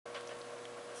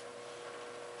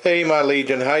Hey my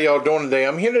Legion, how y'all doing today?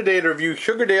 I'm here today to review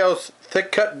Sugardale's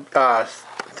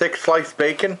thick sliced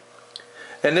bacon.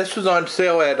 And this was on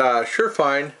sale at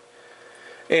Shurfine.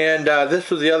 And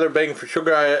this was the other bacon for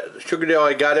Sugardale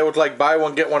I got. It was like buy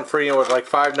one get one free. It was like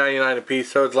 $5.99 a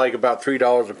piece, so it's like about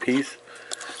 $3 a piece.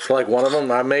 So like one of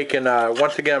them. I'm making,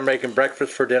 once again I'm making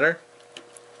breakfast for dinner.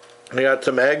 I got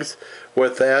some eggs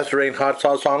with Azarine hot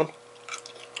sauce on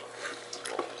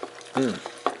them.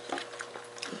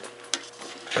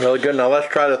 Really good. Now let's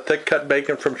try the thick cut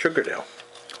bacon from Sugardale.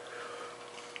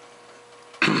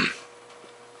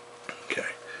 Okay.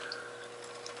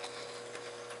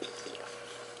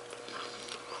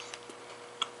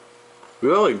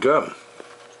 Really good.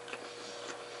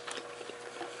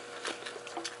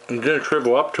 It didn't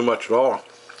shrivel up too much at all.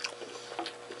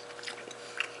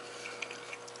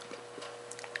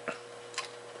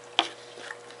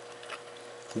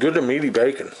 Good and meaty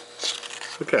bacon.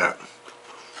 Look at that.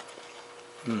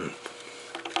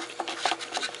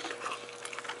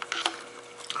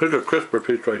 Here's a crisper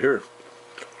piece right here.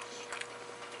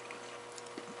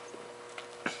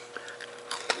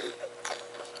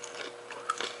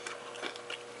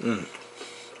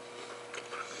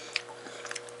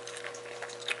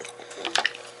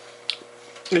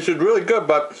 This is really good,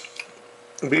 but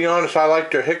to be honest, I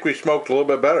like their hickory smoked a little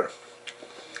bit better.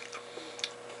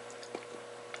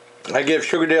 I give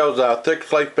Sugardale's thick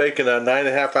sliced bacon a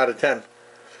 9.5 out of 10.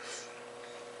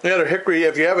 Yeah, their hickory,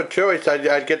 if you have a choice,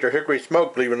 I'd get their hickory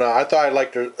smoked, believe it or not. I thought I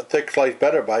liked their thick slice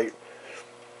better, but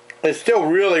it's still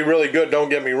really, really good, don't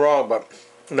get me wrong, but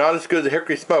not as good as the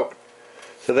hickory smoked.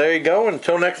 So there you go.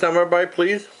 Until next time, everybody,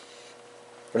 please.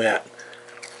 Yeah.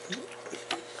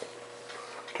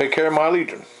 Take care of my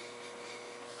Legion.